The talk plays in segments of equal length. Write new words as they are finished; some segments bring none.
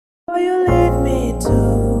you lead me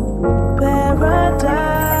to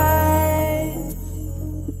paradise.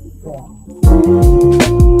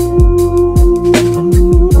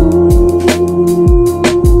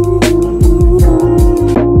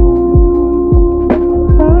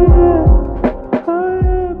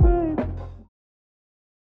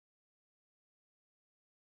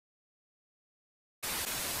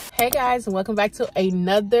 Hey guys, and welcome back to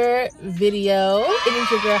another video. It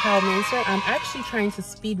is your girl Hawa. I'm actually trying to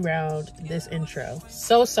speed round this intro.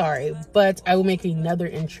 So sorry, but I will make another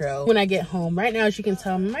intro when I get home. Right now, as you can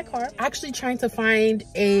tell, I'm in my car. Actually trying to find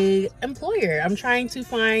a employer. I'm trying to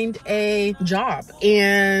find a job,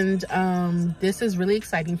 and this is really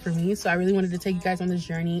exciting for me. So I really wanted to take you guys on this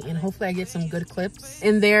journey, and hopefully I get some good clips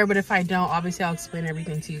in there. But if I don't, obviously I'll explain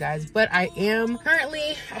everything to you guys. But I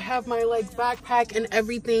have my like backpack and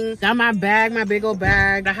everything. Got my bag, my big old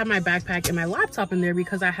bag. I have my backpack and my laptop in there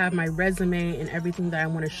because I have my resume and everything that I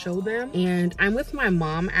want to show them. And I'm with my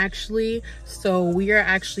mom actually, so we are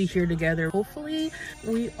actually here together. Hopefully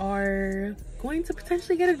we are going to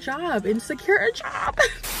potentially get a job and secure a job.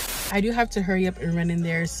 I do have to hurry up and run in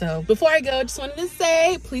there. So before I go, just wanted to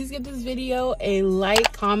say, please give this video a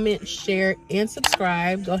like, comment, share, and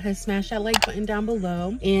subscribe. Go ahead, smash that like button down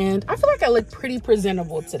below. And I feel like I look pretty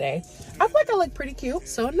presentable today. I feel like I look pretty cute.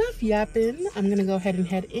 So enough yapping. I'm gonna go ahead and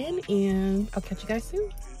head in, and I'll catch you guys soon.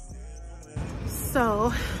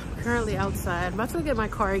 So currently outside, I'm about to get my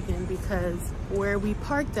car again because where we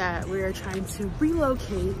parked at, we are trying to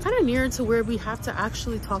relocate kind of near to where we have to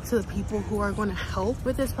actually talk to the people who are going to help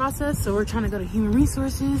with this process. So we're trying to go to human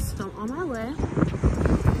resources. So I'm on my way.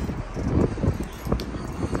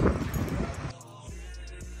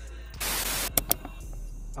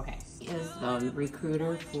 Okay, she is the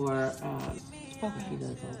recruiter for she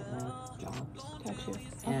does all the jobs. Gotcha.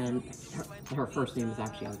 And her first name is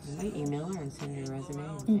actually, I was going to email her and send her a resume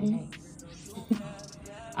and say, hey.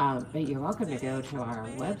 But you're welcome to go to our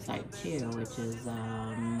website too, which is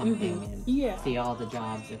and see all the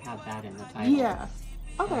jobs that have that in the title. Yeah.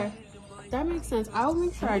 Okay. That makes sense. I'll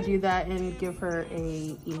make sure I do that and give her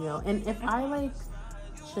a email. And if I like,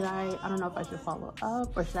 I don't know if I should follow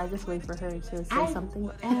up or should I just wait for her to say something?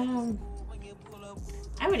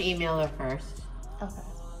 I would email her first. Okay.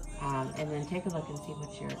 And then take a look and see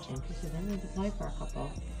what you're interested in and apply for a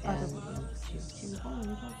couple. And she was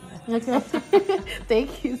probably okay.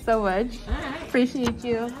 Thank you so much. All right. Appreciate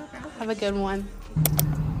you. Have a good one.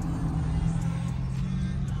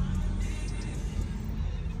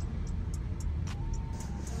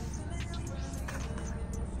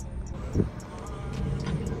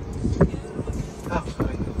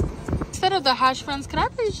 Instead of the hash browns, could I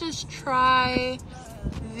please just try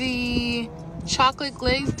the chocolate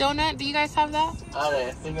glazed donut? Do you guys have that?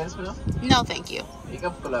 Anything else, Mila? No, thank you. You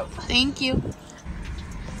can pull up. Thank you.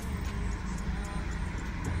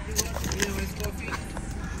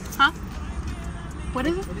 Huh? What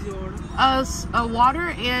is it? What is your order? A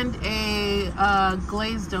water and a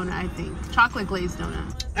glazed donut, I think. Chocolate glazed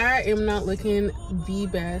donut. I am not looking the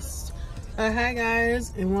best. Hi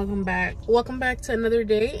guys, and welcome back. Welcome back to another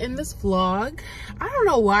day in this vlog. I don't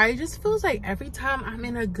know why, it just feels like every time I'm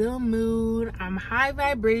in a good mood, I'm high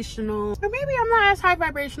vibrational, or maybe I'm not as high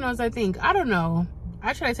vibrational as I think. I don't know.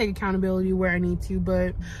 I try to take accountability where I need to,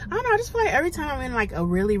 but I don't know, I just feel like every time I'm in like a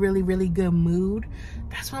really good mood,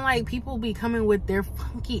 that's when like people be coming with their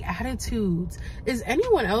funky attitudes. Is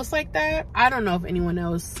anyone else like that? I don't know if anyone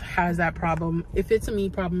else has that problem. If it's a me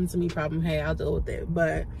problem, it's a me problem. Hey, I'll deal with it.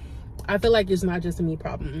 But I feel like it's not just a me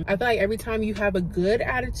problem. I feel like every time you have a good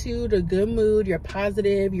attitude, a good mood, you're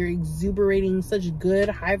positive, you're exuberating such good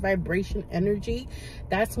high vibration energy,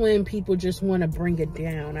 that's when people just want to bring it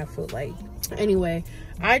down, I feel like. Anyway,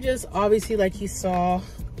 I just obviously, like you saw,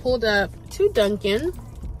 pulled up to Dunkin'.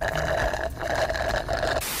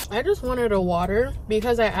 I just wanted a water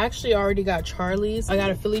because I actually already got Charlie's. I got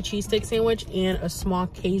a Philly cheesesteak sandwich and a small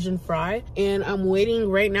Cajun fry. And I'm waiting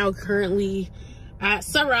right now currently at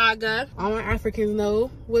Saraga. All my Africans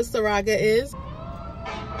know what Saraga is.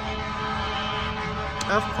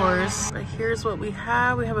 Of course. But here's what we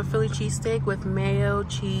have. We have a Philly cheesesteak with mayo,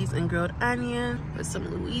 cheese, and grilled onion with some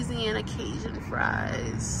Louisiana Cajun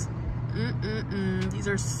fries. These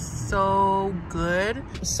are so good.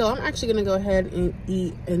 So I'm actually gonna go ahead and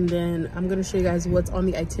eat, and then I'm gonna show you guys what's on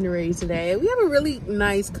the itinerary today. We have a really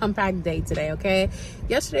nice compact day today, okay?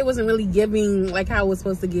 Yesterday wasn't really giving like how it was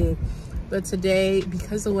supposed to give. But today,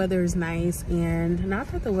 because the weather is nice, and not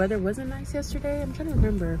that the weather wasn't nice yesterday, I'm trying to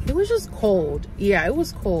remember. It was just cold. Yeah, it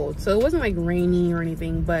was cold. So it wasn't like rainy or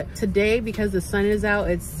anything. But today, because the sun is out,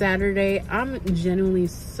 it's Saturday, I'm genuinely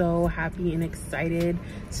so happy and excited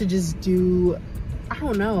to just do I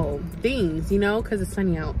don't know, things, you know, because it's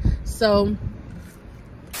sunny out. So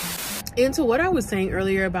into what I was saying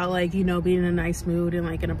earlier about like, you know, being in a nice mood and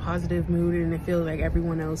like in a positive mood, and it feels like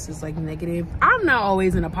everyone else is like negative. I'm not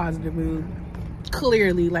always in a positive mood,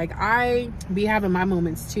 clearly. Like I be having my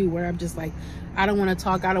moments too where I'm just like, I don't want to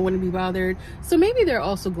talk, I don't want to be bothered. So maybe they're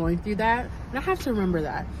also going through that, and I have to remember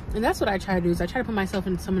that. And that's what I try to do, is I try to put myself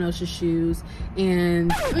in someone else's shoes,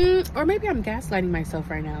 and or maybe I'm gaslighting myself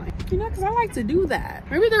right now, you know, because I like to do that.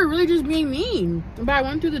 Maybe they're really just being mean. But I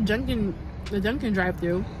went through the Dunkin'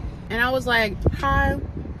 drive-thru, and I was like, hi,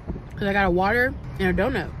 because I got a water and a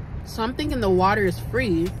donut. So I'm thinking the water is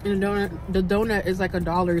free and the donut is like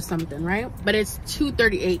 $1 or something, right? But it's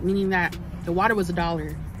 $2.38, meaning that the water was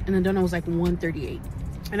 $1 and the donut was like $1.38.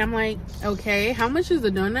 And I'm like, okay, how much is the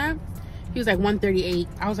donut? He was like $1.38.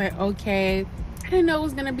 I was like, okay. I didn't know it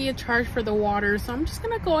was gonna be a charge for the water, so I'm just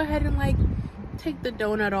gonna go ahead and like take the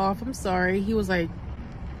donut off. I'm sorry. He was like,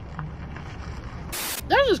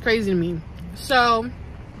 that's just crazy to me. So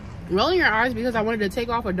rolling your eyes because I wanted to take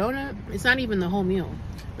off a donut, it's not even the whole meal.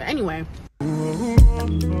 But anyway.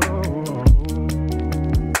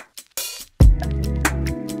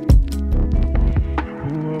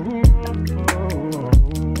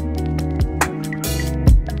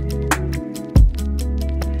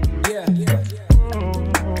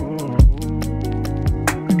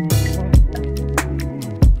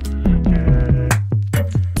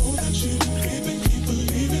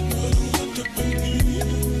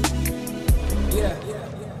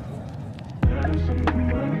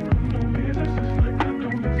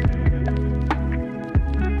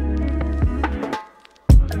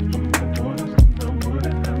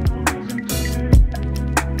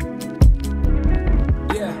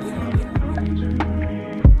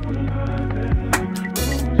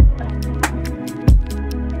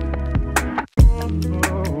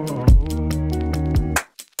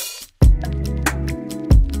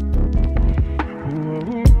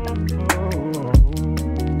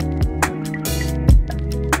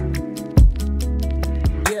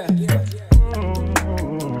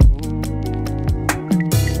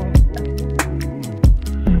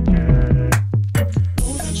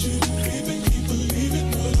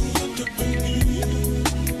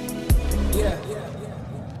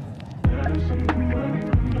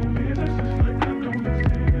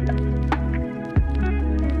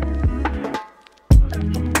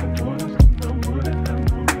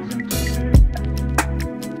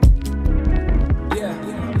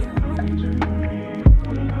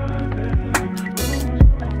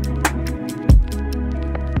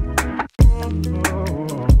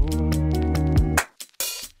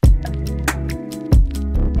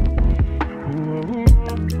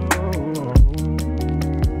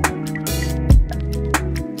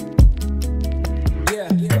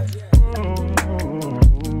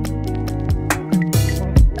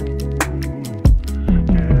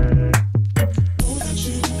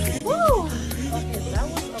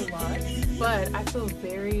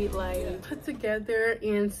 Put together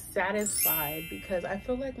and satisfied because I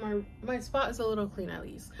feel like my spot is a little clean. At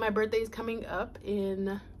least my birthday is coming up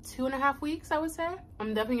in 2.5 weeks. I would say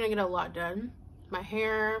I'm definitely gonna get a lot done. My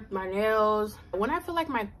hair, my nails. When I feel like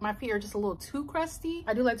my feet are just a little too crusty,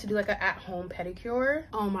 I do like to do like an at-home pedicure.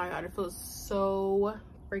 Oh my god, it feels so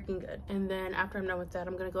freaking good. And then after I'm done with that,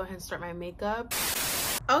 I'm gonna go ahead and start my makeup.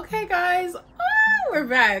 Okay guys, we're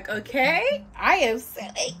back. Okay, I am so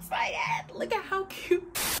excited. Look at how cute.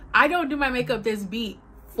 I don't do my makeup this beat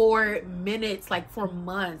for minutes, like for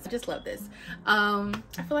months. I just love this. I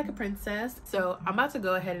feel like a princess. So I'm about to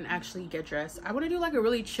go ahead and actually get dressed. I want to do like a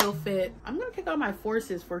really chill fit. I'm gonna pick out my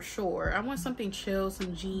forces for sure. I want something chill,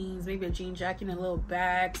 some jeans, maybe a jean jacket and a little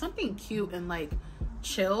bag, something cute and like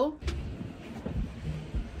chill.